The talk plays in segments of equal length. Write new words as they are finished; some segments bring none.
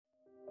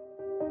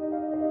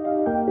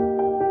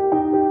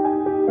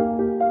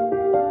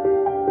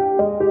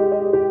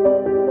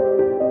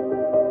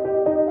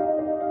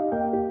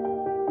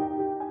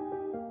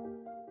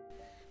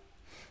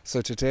So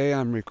today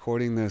I'm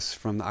recording this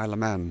from the Isle of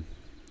Man.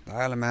 The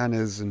Isle of Man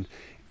is an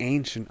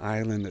ancient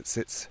island that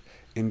sits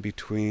in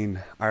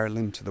between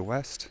Ireland to the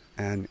west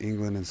and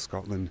England and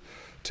Scotland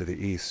to the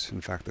east.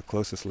 In fact, the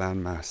closest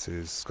landmass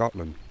is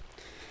Scotland.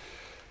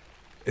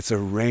 It's a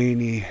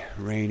rainy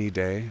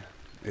day.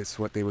 It's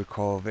what they would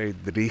call very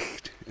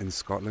dricht in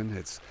Scotland.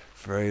 It's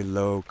very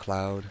low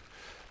cloud.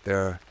 There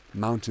are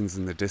mountains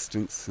in the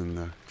distance, and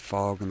the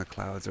fog and the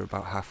clouds are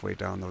about halfway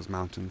down those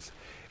mountains.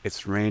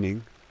 It's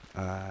raining,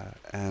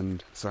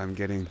 and so I'm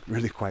getting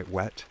really quite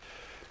wet.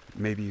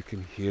 Maybe you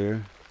can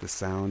hear the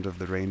sound of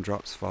the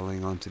raindrops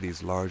falling onto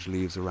these large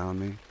leaves around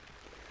me.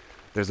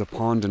 There's a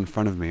pond in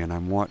front of me, and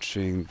I'm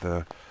watching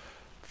the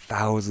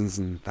thousands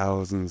and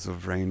thousands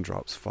of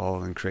raindrops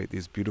fall and create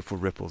these beautiful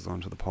ripples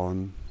onto the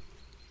pond.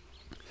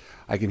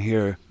 I can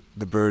hear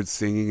the birds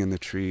singing in the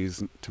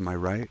trees to my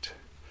right,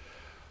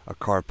 a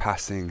car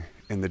passing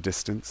in the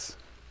distance,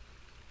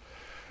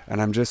 and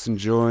I'm just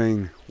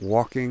enjoying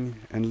walking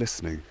and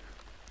listening.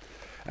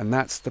 And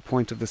that's the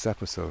point of this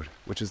episode,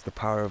 which is the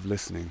power of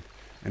listening.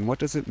 And what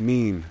does it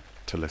mean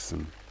to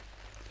listen?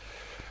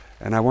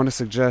 And I want to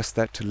suggest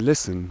that to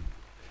listen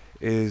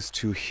is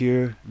to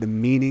hear the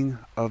meaning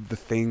of the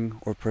thing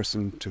or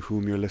person to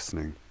whom you're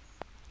listening.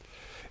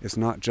 It's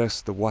not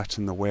just the what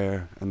and the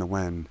where and the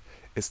when.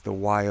 It's the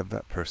why of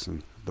that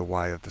person, the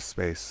why of the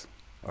space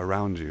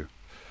around you.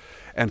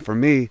 And for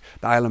me,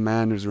 the Isle of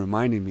Man is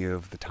reminding me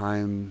of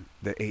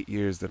the 8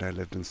 years that I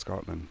lived in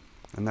Scotland.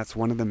 And that's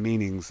one of the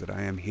meanings that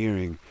I am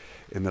hearing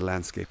in the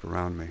landscape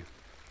around me.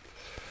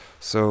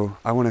 So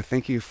I want to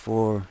thank you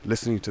for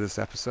listening to this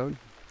episode.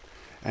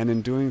 And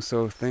in doing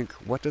so, think,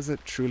 what does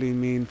it truly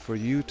mean for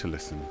you to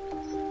listen?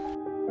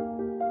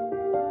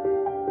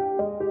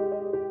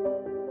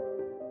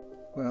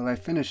 Well, I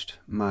finished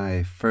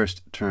my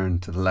first turn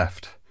to the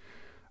left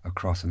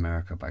across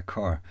America by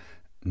car.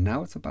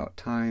 Now it's about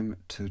time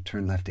to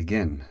turn left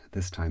again,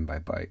 this time by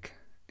bike.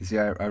 You see,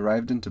 I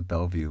arrived into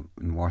Bellevue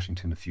in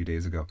Washington a few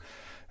days ago,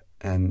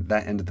 and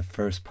that ended the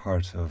first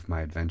part of my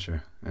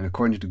adventure. And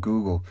according to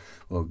Google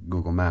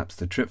Maps,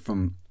 the trip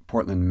from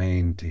Portland,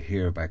 Maine to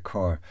here by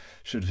car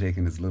should have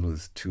taken as little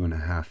as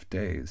 2.5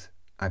 days.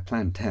 I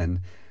planned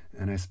 10,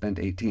 and I spent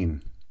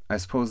 18. I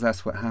suppose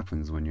that's what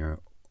happens when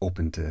you're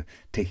open to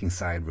taking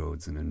side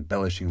roads and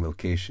embellishing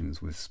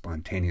locations with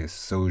spontaneous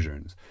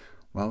sojourns,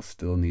 while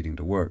still needing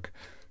to work.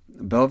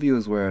 Bellevue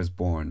is where I was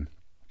born,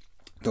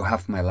 though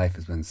half of my life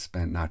has been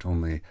spent not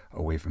only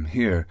away from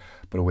here,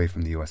 but away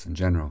from the US in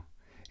general.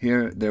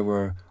 Here, there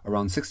were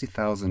around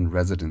 60,000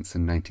 residents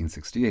in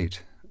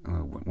 1968,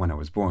 when I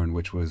was born,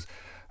 which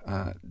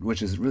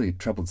has really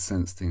trebled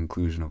since the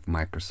inclusion of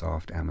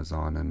Microsoft,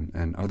 Amazon,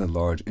 and other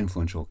large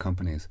influential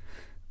companies.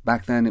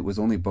 Back then, it was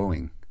only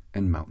Boeing,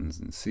 and mountains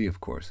and sea,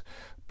 of course.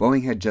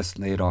 Boeing had just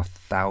laid off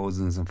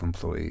thousands of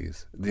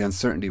employees. The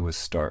uncertainty was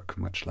stark,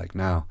 much like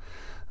now.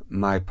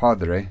 My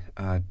padre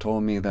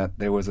told me that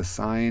there was a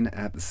sign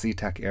at the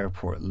SeaTac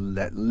airport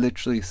that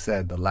literally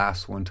said, "The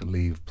last one to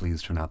leave,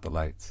 please turn out the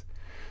lights."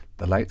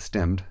 The lights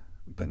dimmed,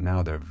 but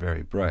now they're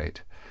very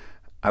bright.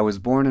 I was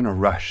born in a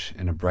rush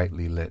in a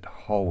brightly lit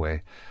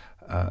hallway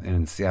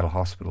in Seattle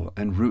Hospital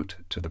en route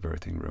to the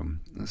birthing room.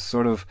 It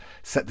sort of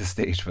set the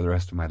stage for the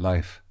rest of my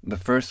life. The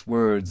first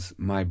words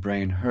my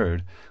brain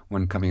heard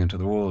when coming into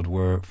the world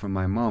were from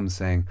my mom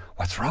saying,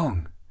 "What's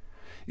wrong?"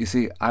 You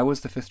see, I was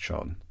the fifth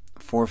child.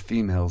 4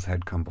 females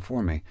had come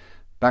before me.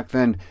 Back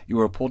then, you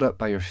were pulled up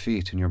by your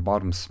feet and your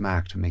bottom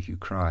smacked to make you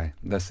cry,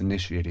 thus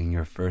initiating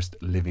your first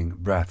living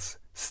breaths,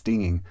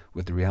 stinging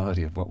with the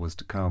reality of what was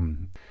to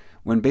come.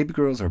 When baby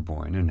girls are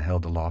born and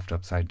held aloft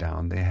upside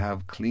down, they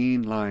have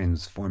clean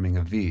lines forming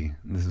a V.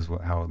 This is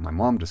how my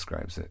mom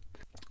describes it.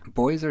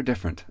 Boys are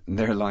different.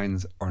 Their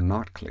lines are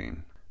not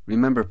clean.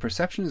 Remember,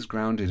 perception is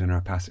grounded in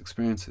our past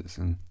experiences,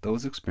 and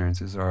those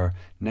experiences are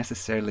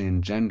necessarily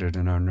engendered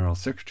in our neural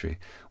circuitry,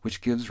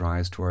 which gives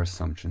rise to our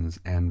assumptions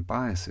and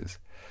biases.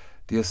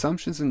 The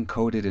assumptions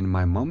encoded in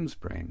my mom's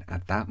brain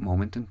at that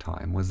moment in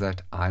time was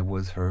that I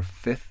was her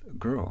 5th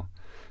girl,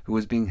 who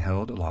was being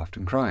held aloft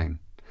and crying.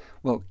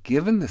 Well,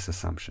 given this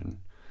assumption,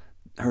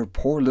 her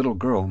poor little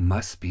girl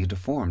must be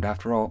deformed.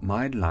 After all,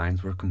 my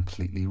lines were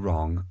completely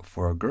wrong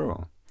for a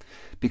girl.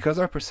 Because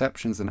our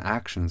perceptions and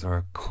actions are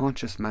a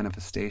conscious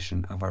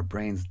manifestation of our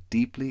brain's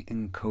deeply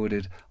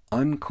encoded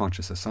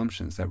unconscious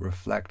assumptions that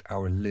reflect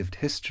our lived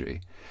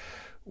history,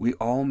 we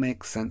all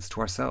make sense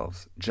to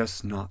ourselves,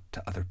 just not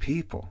to other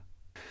people.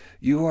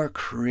 You are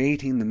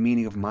creating the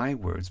meaning of my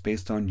words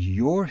based on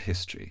your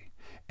history,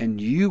 and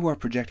you are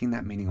projecting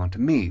that meaning onto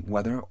me,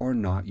 whether or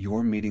not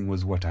your meaning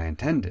was what I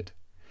intended.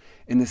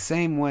 In the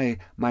same way,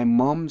 my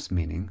mom's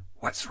meaning,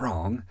 "What's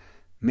wrong?"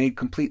 made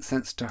complete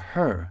sense to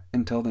her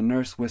until the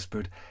nurse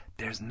whispered,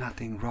 "There's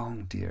nothing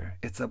wrong, dear.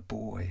 It's a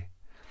boy."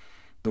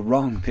 The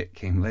wrong bit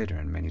came later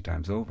and many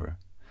times over.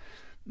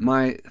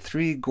 My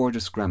 3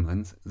 gorgeous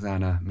gremlins,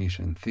 Xana,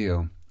 Misha, and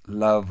Theo,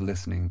 love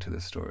listening to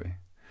this story,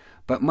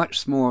 but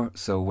much more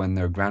so when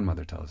their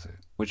grandmother tells it,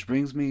 which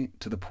brings me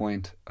to the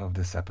point of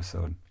this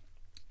episode.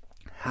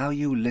 How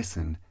you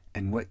listen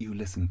and what you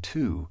listen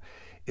to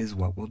is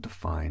what will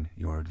define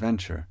your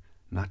adventure,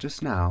 not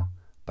just now,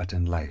 but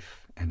in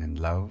life and in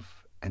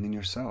love and in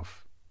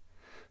yourself.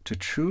 To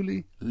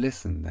truly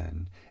listen,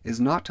 then, is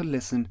not to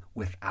listen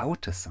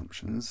without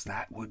assumptions.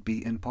 That would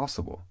be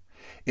impossible.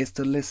 It's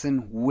to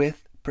listen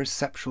with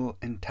perceptual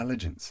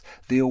intelligence,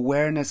 the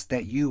awareness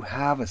that you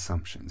have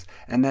assumptions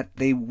and that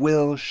they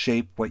will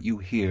shape what you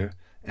hear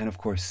and, of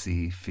course,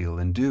 see, feel,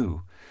 and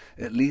do,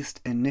 at least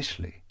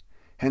initially.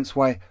 Hence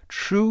why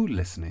true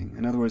listening,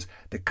 in other words,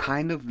 the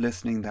kind of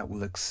listening that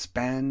will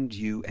expand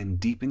you and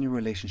deepen your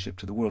relationship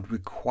to the world,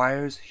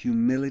 requires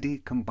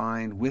humility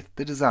combined with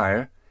the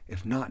desire,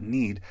 if not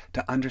need,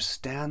 to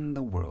understand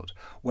the world,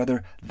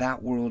 whether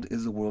that world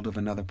is the world of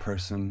another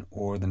person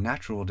or the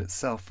natural world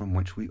itself from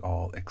which we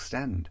all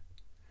extend.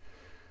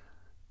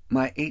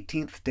 My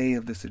 18th day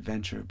of this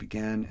adventure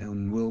began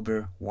in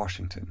Wilbur,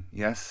 Washington.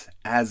 Yes,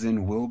 as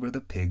in Wilbur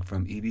the pig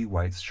from E.B.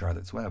 White's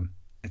Charlotte's Web.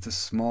 It's a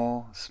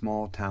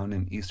small town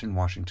in eastern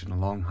Washington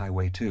along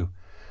Highway 2.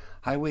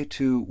 Highway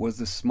 2 was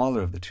the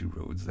smaller of the two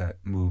roads that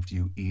moved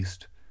you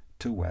east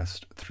to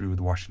west through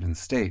the Washington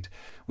state,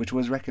 which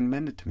was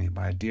recommended to me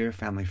by a dear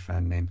family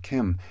friend named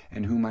Kim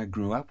and whom I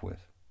grew up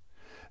with.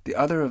 The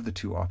other of the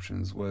two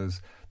options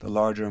was the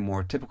larger,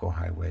 more typical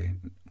highway,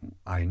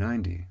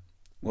 I-90.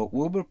 Well,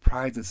 Wilbur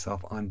prides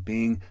itself on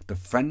being the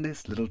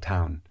friendliest little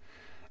town,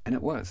 and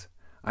it was.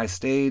 I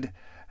stayed,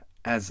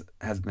 as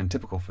has been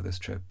typical for this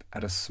trip,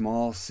 at a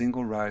small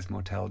single-rise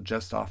motel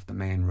just off the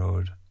main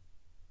road.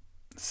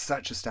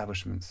 Such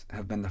establishments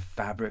have been the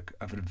fabric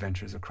of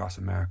adventures across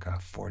America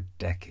for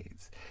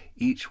decades,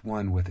 each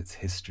one with its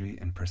history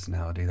and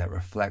personality that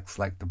reflects,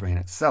 like the brain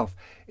itself,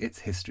 its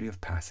history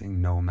of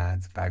passing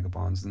nomads,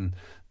 vagabonds, and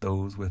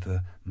those with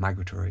a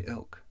migratory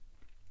ilk.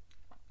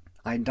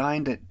 I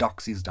dined at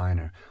Doxy's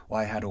Diner,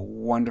 while I had a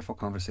wonderful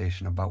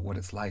conversation about what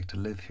it's like to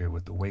live here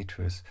with the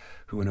waitress,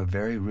 who in a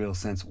very real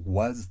sense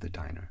was the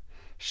diner.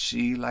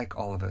 She, like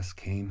all of us,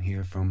 came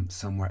here from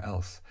somewhere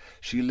else.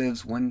 She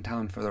lives one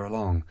town further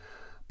along,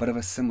 but of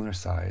a similar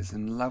size,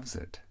 and loves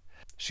it.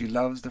 She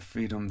loves the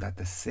freedom that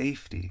the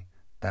safety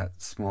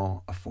that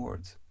small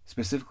affords,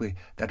 specifically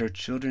that her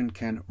children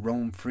can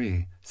roam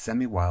free,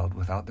 semi-wild,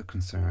 without the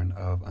concern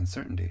of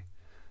uncertainty.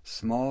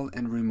 Small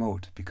and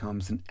remote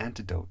becomes an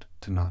antidote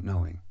to not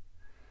knowing.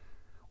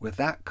 With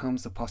that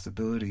comes the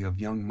possibility of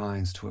young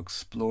minds to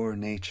explore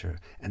nature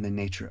and the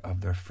nature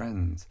of their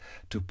friends,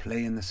 to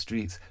play in the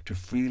streets, to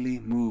freely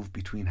move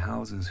between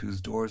houses whose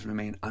doors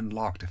remain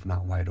unlocked if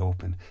not wide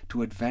open,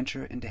 to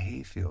adventure into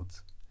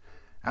hayfields.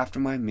 After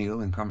my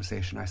meal and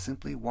conversation, I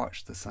simply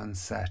watched the sun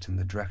set in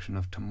the direction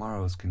of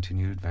tomorrow's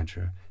continued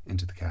adventure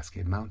into the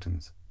Cascade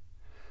Mountains.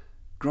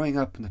 Growing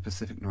up in the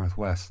Pacific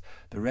Northwest,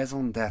 the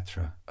raison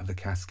d'etre of the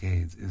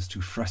Cascades is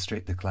to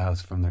frustrate the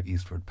clouds from their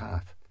eastward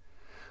path.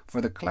 For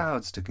the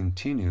clouds to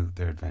continue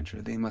their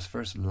adventure, they must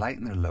first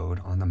lighten their load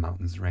on the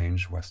mountain's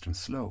range western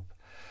slope,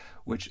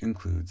 which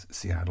includes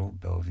Seattle,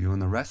 Bellevue,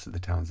 and the rest of the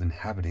towns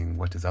inhabiting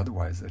what is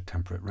otherwise a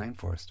temperate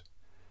rainforest.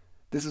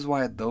 This is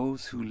why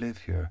those who live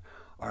here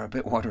are a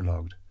bit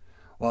waterlogged,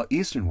 while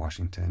eastern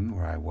Washington,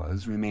 where I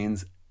was,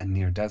 remains a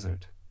near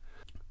desert.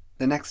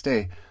 The next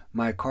day,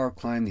 my car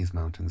climbed these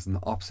mountains in the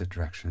opposite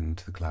direction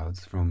to the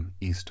clouds, from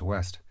east to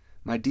west.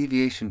 My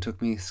deviation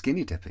took me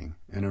skinny dipping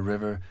in a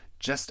river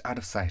just out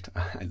of sight,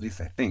 at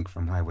least I think,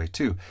 from Highway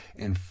 2,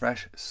 in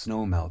fresh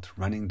snow melt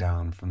running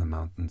down from the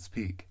mountain's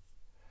peak.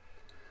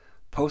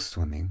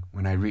 Post-swimming,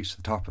 when I reached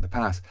the top of the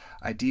pass,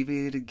 I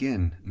deviated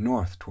again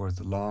north towards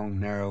the long,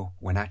 narrow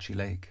Wenatchee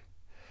Lake.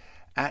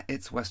 At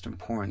its western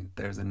point,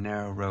 there's a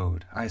narrow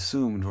road. I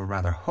assumed, or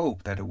rather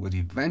hoped, that it would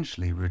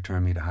eventually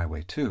return me to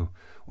Highway 2.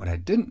 What I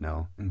didn't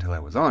know, until I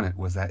was on it,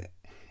 was that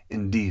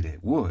indeed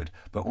it would,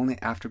 but only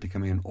after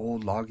becoming an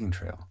old logging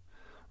trail.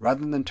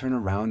 Rather than turn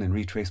around and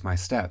retrace my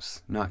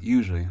steps, not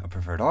usually a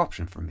preferred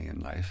option for me in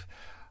life,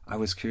 I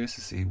was curious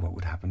to see what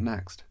would happen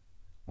next.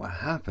 What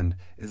happened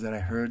is that I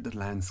heard the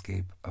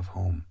landscape of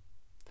home.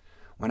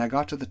 When I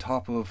got to the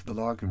top of the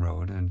logging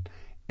road, an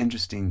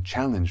interesting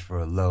challenge for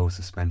a low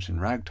suspension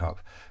ragtop,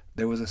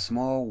 there was a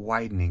small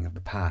widening of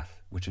the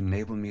path, which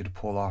enabled me to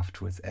pull off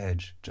to its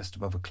edge just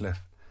above a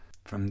cliff.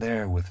 From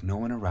there, with no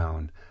one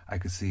around, I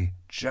could see,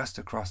 just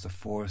across the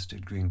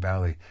forested green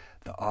valley,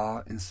 the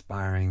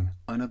awe-inspiring,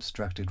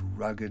 unobstructed,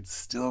 rugged,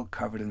 still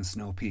covered in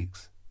snow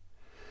peaks.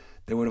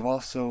 There would have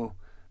also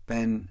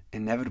been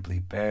inevitably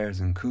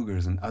bears and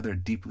cougars and other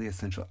deeply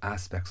essential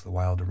aspects of the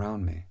wild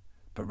around me.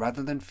 But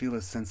rather than feel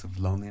a sense of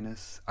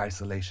loneliness,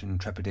 isolation,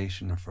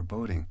 trepidation, or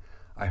foreboding,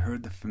 I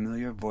heard the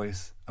familiar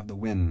voice of the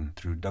wind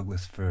through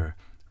Douglas fir,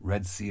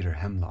 red cedar,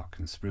 hemlock,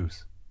 and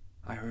spruce.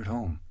 I heard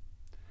home.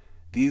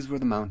 These were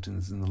the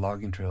mountains and the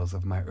logging trails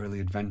of my early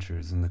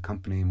adventures in the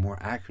company, more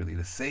accurately,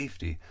 the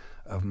safety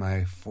of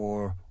my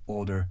 4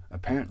 older,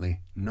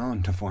 apparently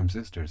non-deformed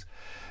sisters.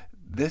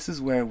 This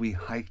is where we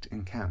hiked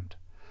and camped.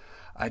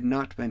 I'd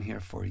not been here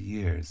for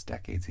years,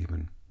 decades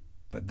even,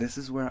 but this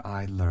is where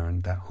I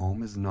learned that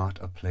home is not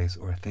a place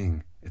or a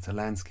thing. It's a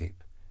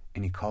landscape,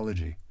 an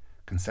ecology,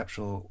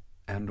 conceptual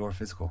and or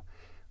physical.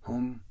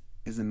 Home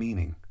is a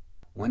meaning.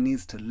 One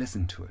needs to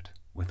listen to it,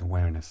 with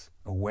awareness.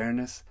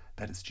 Awareness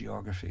that is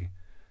geography,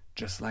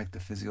 just like the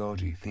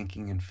physiology,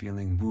 thinking and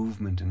feeling,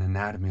 movement and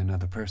anatomy of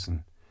another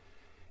person,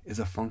 is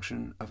a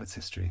function of its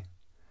history.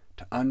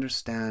 To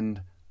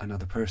understand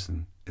another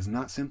person is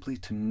not simply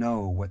to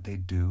know what they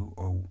do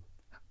or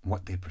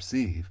what they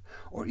perceive,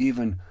 or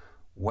even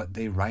what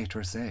they write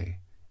or say.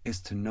 Is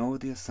to know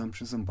the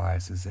assumptions and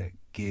biases that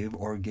give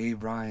or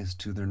gave rise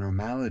to their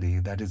normality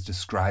that is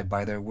described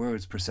by their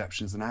words,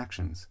 perceptions, and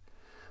actions.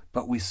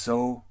 But we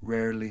so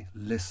rarely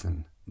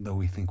listen, though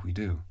we think we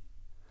do.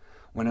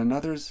 When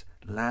another's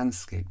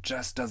landscape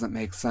just doesn't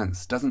make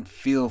sense, doesn't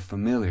feel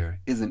familiar,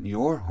 isn't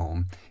your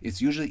home,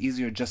 it's usually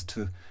easier just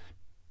to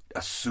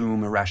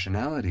assume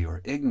irrationality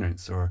or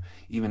ignorance or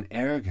even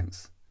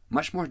arrogance.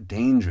 Much more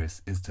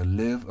dangerous is to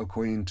live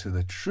according to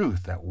the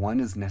truth that one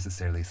is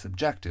necessarily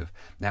subjective,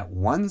 that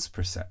one's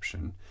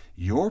perception,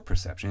 your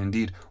perception,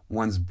 indeed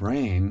one's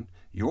brain,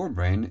 your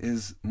brain,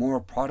 is more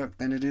a product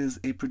than it is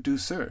a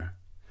producer.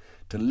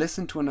 To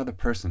listen to another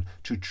person,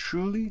 to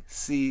truly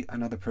see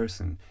another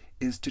person,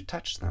 is to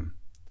touch them,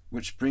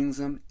 which brings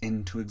them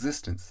into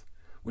existence,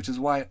 which is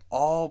why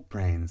all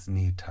brains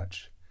need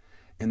touch.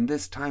 In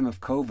this time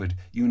of COVID,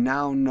 you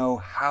now know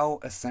how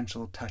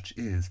essential touch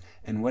is,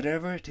 and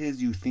whatever it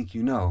is you think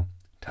you know,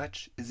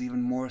 touch is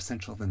even more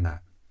essential than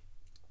that.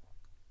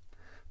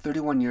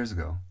 31 years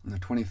ago, on the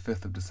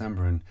 25th of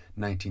December in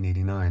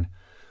 1989,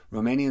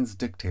 Romania's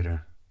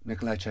dictator,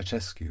 Nicolae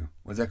Ceausescu,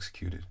 was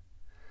executed.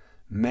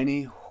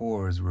 Many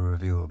horrors were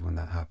revealed when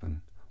that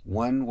happened.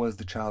 One was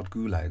the child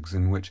gulags,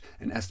 in which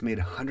an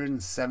estimated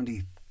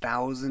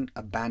 170,000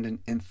 abandoned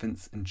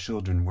infants and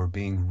children were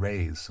being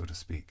raised, so to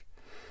speak.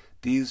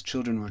 These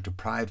children were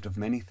deprived of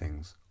many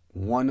things.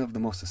 One of the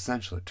most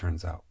essential, it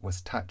turns out, was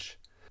touch.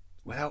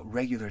 Without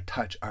regular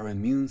touch, our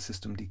immune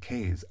system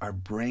decays, our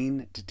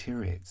brain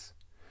deteriorates.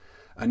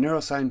 A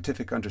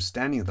neuroscientific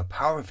understanding of the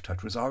power of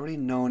touch was already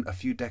known a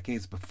few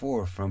decades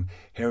before from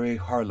Harry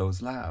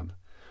Harlow's lab.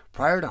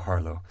 Prior to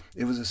Harlow,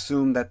 it was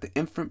assumed that the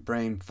infant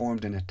brain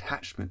formed an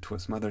attachment to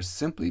its mother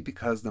simply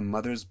because the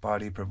mother's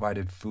body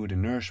provided food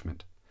and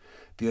nourishment.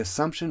 The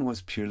assumption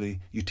was purely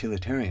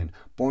utilitarian,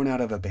 born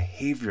out of a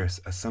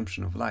behaviorist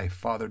assumption of life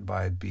fathered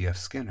by B.F.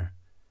 Skinner.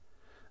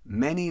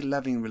 Many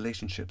loving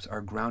relationships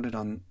are grounded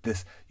on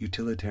this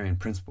utilitarian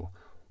principle.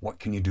 What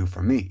can you do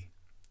for me?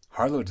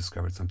 Harlow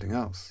discovered something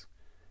else.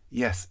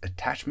 Yes,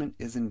 attachment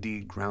is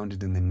indeed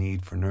grounded in the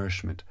need for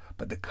nourishment,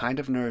 but the kind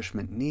of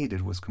nourishment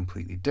needed was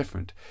completely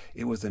different.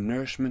 It was the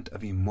nourishment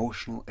of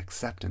emotional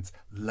acceptance,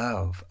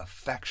 love,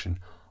 affection,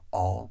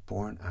 all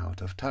born out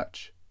of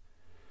touch.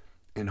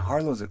 In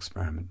Harlow's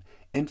experiment,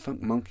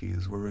 infant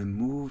monkeys were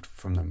removed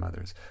from their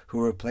mothers, who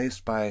were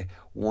replaced by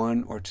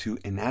one or two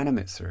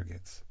inanimate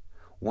surrogates.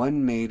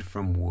 One made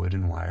from wood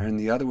and wire, and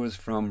the other was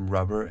from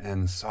rubber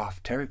and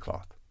soft terry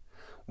cloth.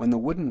 When the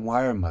wooden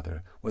wire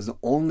mother was the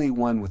only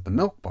one with the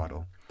milk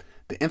bottle,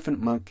 the infant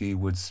monkey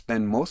would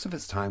spend most of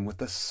its time with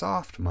the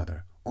soft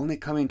mother, only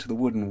coming to the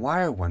wooden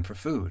wire one for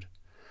food,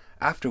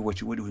 after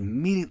which it would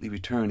immediately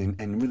return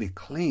and really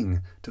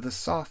cling to the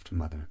soft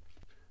mother.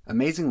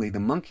 Amazingly, the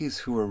monkeys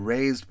who were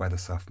raised by the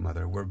soft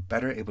mother were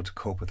better able to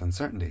cope with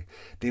uncertainty.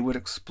 They would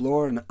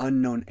explore an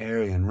unknown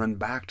area and run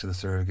back to the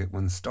surrogate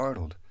when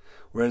startled,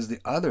 whereas the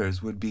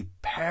others would be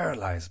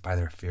paralyzed by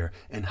their fear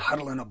and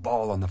huddle in a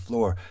ball on the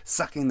floor,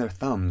 sucking their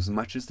thumbs,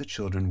 much as the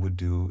children would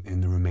do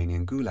in the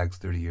Romanian gulags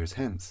 30 years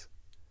hence.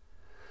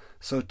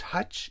 So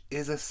touch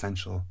is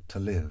essential to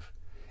live.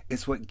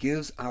 It's what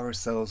gives our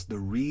cells the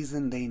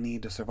reason they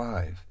need to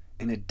survive,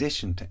 in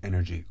addition to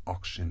energy,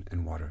 oxygen,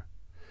 and water.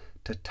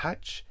 To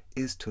touch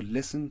is to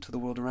listen to the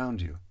world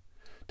around you.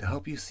 To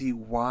help you see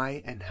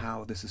why and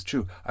how this is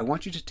true, I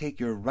want you to take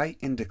your right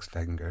index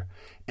finger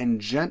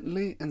and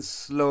gently and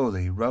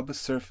slowly rub a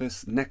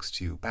surface next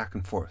to you back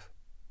and forth.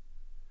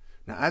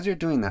 Now, as you're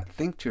doing that,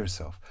 think to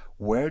yourself,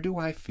 where do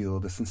I feel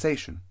the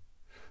sensation?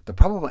 The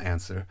probable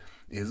answer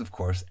is, of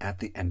course, at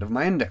the end of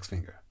my index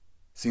finger.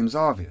 Seems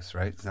obvious,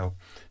 right? So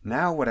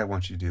now what I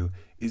want you to do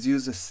is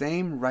use the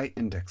same right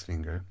index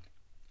finger,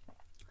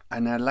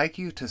 and I'd like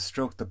you to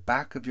stroke the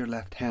back of your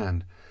left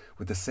hand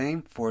with the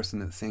same force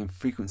and the same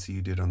frequency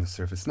you did on the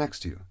surface next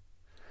to you.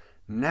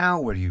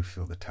 Now where do you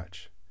feel the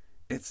touch?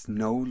 It's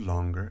no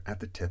longer at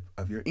the tip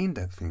of your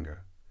index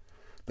finger.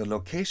 The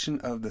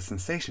location of the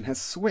sensation has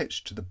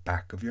switched to the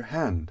back of your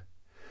hand,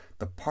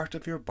 the part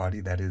of your body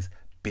that is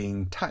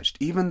being touched,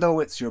 even though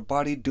it's your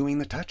body doing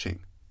the touching.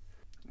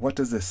 What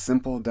does this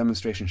simple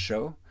demonstration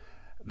show?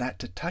 That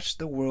to touch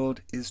the world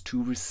is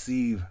to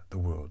receive the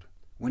world.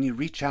 When you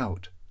reach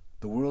out,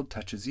 the world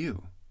touches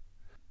you.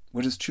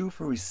 What is true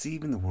for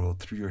receiving the world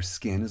through your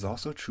skin is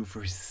also true for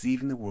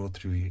receiving the world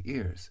through your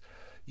ears.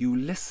 You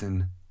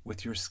listen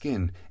with your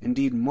skin.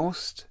 Indeed,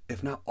 most,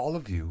 if not all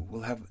of you,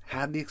 will have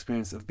had the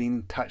experience of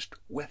being touched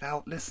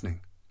without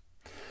listening.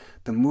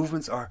 The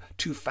movements are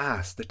too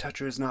fast. The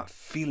toucher is not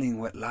feeling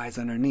what lies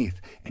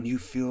underneath, and you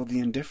feel the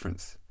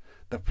indifference.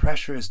 The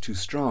pressure is too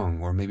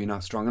strong, or maybe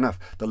not strong enough.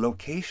 The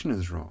location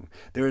is wrong.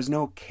 There is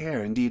no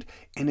care. Indeed,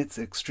 in its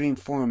extreme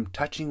form,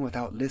 touching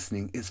without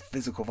listening is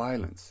physical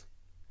violence.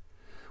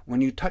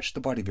 When you touch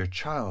the body of your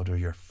child or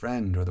your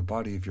friend or the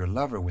body of your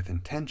lover with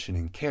intention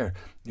and care,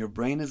 your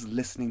brain is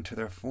listening to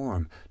their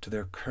form, to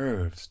their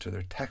curves, to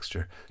their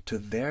texture, to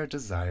their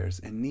desires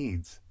and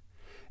needs.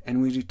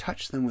 And when you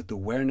touch them with the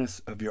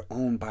awareness of your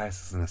own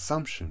biases and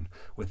assumption,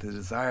 with the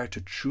desire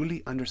to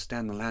truly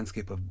understand the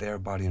landscape of their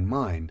body and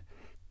mind,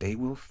 they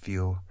will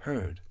feel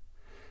heard.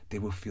 They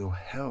will feel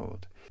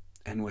held.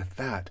 And with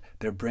that,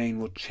 their brain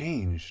will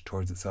change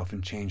towards itself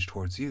and change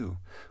towards you.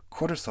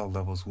 Cortisol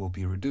levels will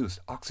be reduced.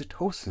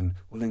 Oxytocin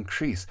will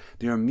increase.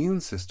 Their immune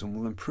system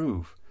will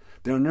improve.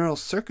 Their neural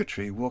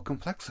circuitry will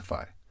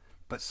complexify.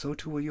 But so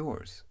too will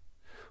yours.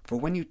 For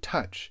when you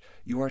touch,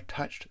 you are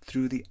touched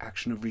through the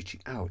action of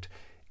reaching out,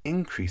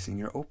 increasing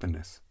your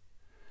openness.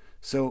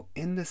 So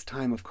in this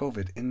time of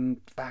COVID, in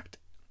fact,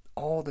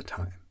 all the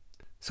time.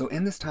 So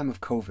in this time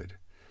of COVID,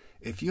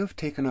 if you have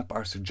taken up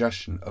our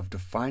suggestion of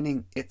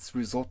defining its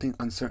resulting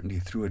uncertainty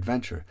through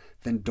adventure,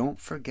 then don't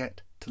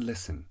forget to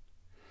listen.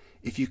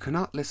 If you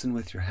cannot listen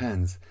with your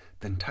hands,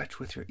 then touch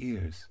with your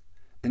ears.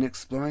 In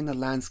exploring the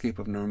landscape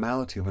of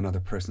normality of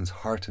another person's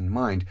heart and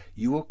mind,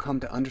 you will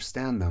come to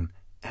understand them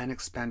and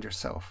expand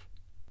yourself.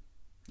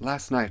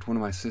 Last night, one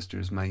of my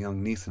sisters, my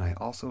young niece, and I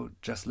also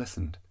just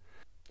listened.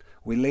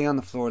 We lay on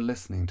the floor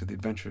listening to the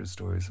adventure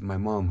stories of my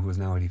mom, who is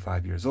now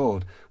 85 years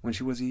old, when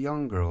she was a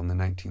young girl in the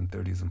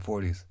 1930s and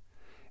 40s.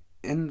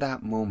 In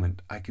that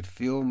moment, I could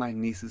feel my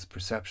niece's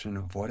perception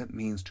of what it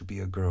means to be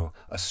a girl,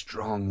 a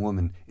strong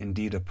woman,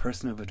 indeed a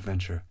person of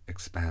adventure,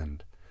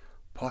 expand.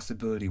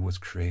 Possibility was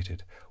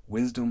created,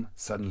 wisdom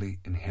suddenly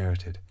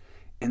inherited.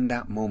 In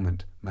that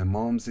moment, my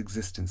mom's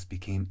existence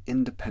became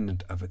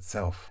independent of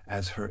itself,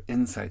 as her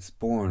insights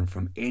born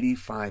from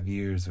 85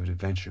 years of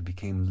adventure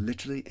became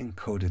literally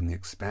encoded in the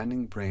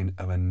expanding brain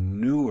of a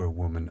newer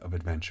woman of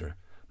adventure,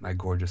 my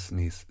gorgeous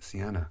niece,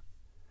 Sienna.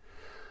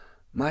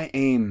 My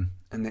aim,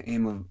 and the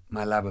aim of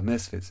my Lab of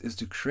Misfits, is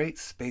to create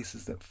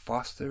spaces that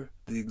foster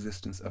the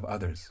existence of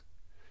others.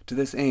 To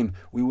this aim,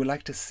 we would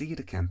like to seed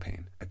a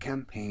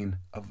campaign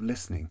of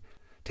listening.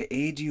 To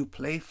aid you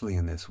playfully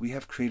in this, we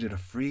have created a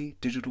free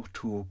digital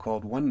tool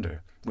called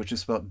Wonder, which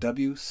is spelled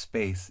W-N-D-E-R.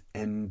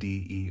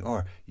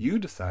 You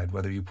decide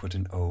whether you put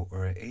an O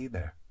or an A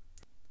there.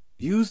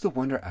 Use the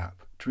Wonder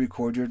app to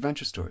record your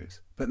adventure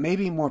stories, but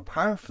maybe more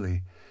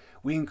powerfully,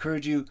 we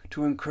encourage you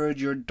to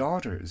encourage your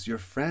daughters, your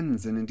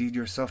friends, and indeed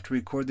yourself to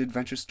record the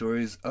adventure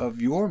stories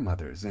of your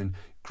mothers and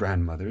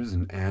grandmothers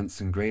and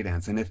aunts and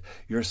great-aunts, and if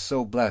you're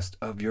so blessed,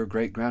 of your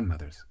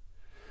great-grandmothers.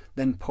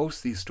 Then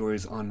post these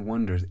stories on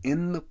Wonders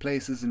in the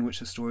places in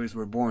which the stories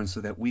were born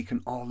so that we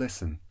can all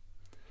listen.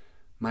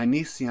 My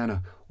niece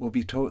Sienna will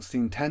be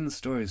posting 10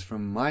 stories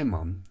from my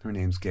mom, her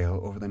name's Gail,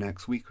 over the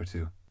next week or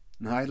two.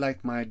 I,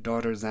 like my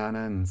daughters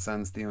Anna and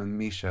sons Theo and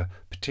Misha,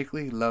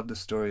 particularly love the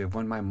story of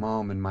when my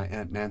mom and my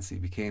Aunt Nancy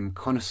became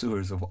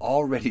connoisseurs of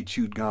already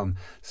chewed gum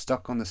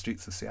stuck on the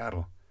streets of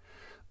Seattle.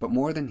 But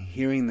more than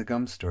hearing the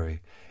gum story,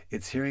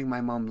 it's hearing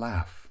my mom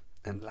laugh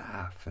and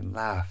laugh and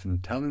laugh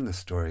and telling the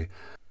story.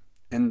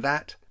 In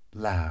that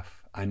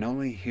laugh, I not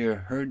only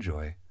hear her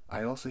joy,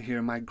 I also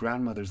hear my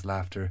grandmother's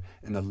laughter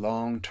and the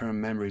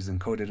long-term memories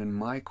encoded in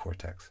my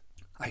cortex.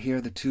 I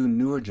hear the 2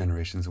 newer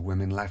generations of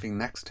women laughing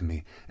next to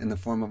me in the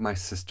form of my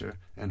sister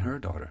and her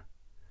daughter.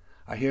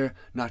 I hear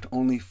not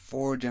only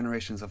 4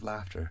 generations of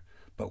laughter,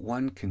 but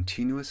one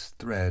continuous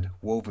thread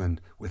woven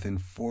within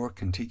 4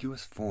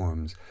 contiguous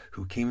forms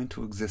who came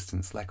into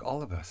existence like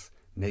all of us,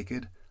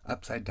 naked,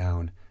 upside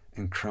down,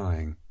 and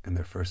crying in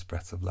their first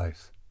breaths of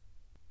life.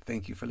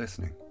 Thank you for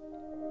listening.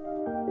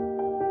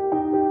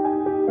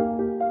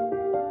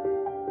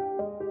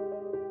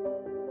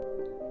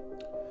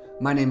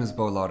 My name is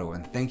Bo Lotto,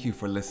 and thank you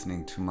for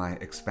listening to my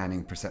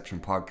Expanding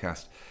Perception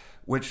podcast,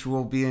 which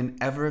will be an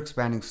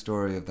ever-expanding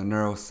story of the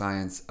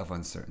neuroscience of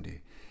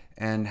uncertainty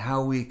and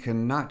how we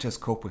can not just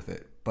cope with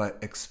it, but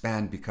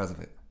expand because of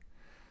it.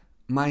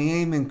 My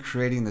aim in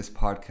creating this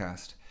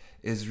podcast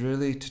is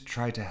really to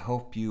try to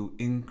help you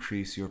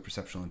increase your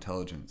perceptual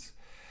intelligence,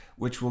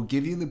 which will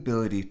give you the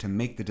ability to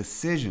make the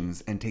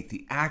decisions and take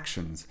the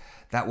actions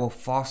that will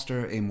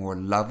foster a more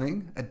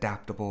loving,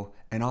 adaptable,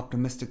 and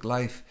optimistic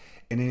life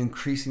in an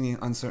increasingly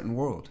uncertain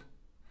world.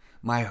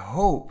 My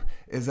hope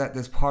is that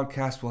this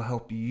podcast will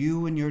help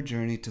you in your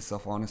journey to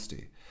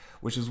self-honesty,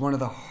 which is one of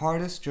the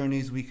hardest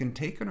journeys we can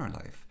take in our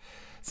life,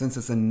 since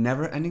it's a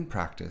never-ending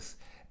practice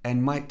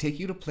and might take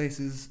you to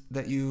places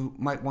that you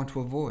might want to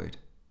avoid.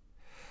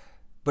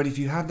 But if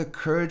you have the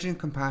courage and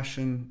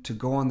compassion to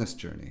go on this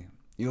journey,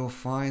 you'll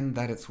find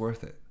that it's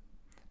worth it,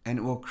 and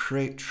it will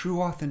create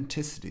true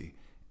authenticity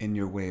in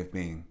your way of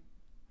being.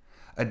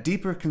 A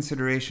deeper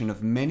consideration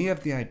of many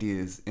of the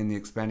ideas in the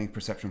Expanding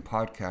Perception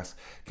podcast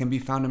can be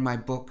found in my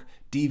book,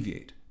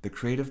 Deviate, The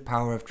Creative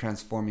Power of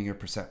Transforming Your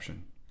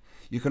Perception.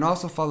 You can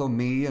also follow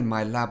me and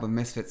my Lab of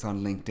Misfits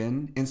on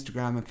LinkedIn,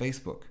 Instagram, and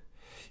Facebook.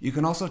 You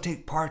can also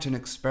take part in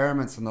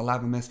experiments on the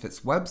Lab of Misfits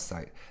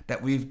website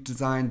that we've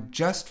designed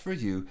just for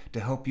you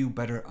to help you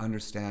better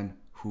understand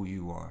who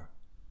you are.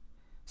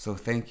 So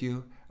thank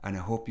you, and I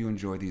hope you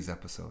enjoy these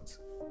episodes.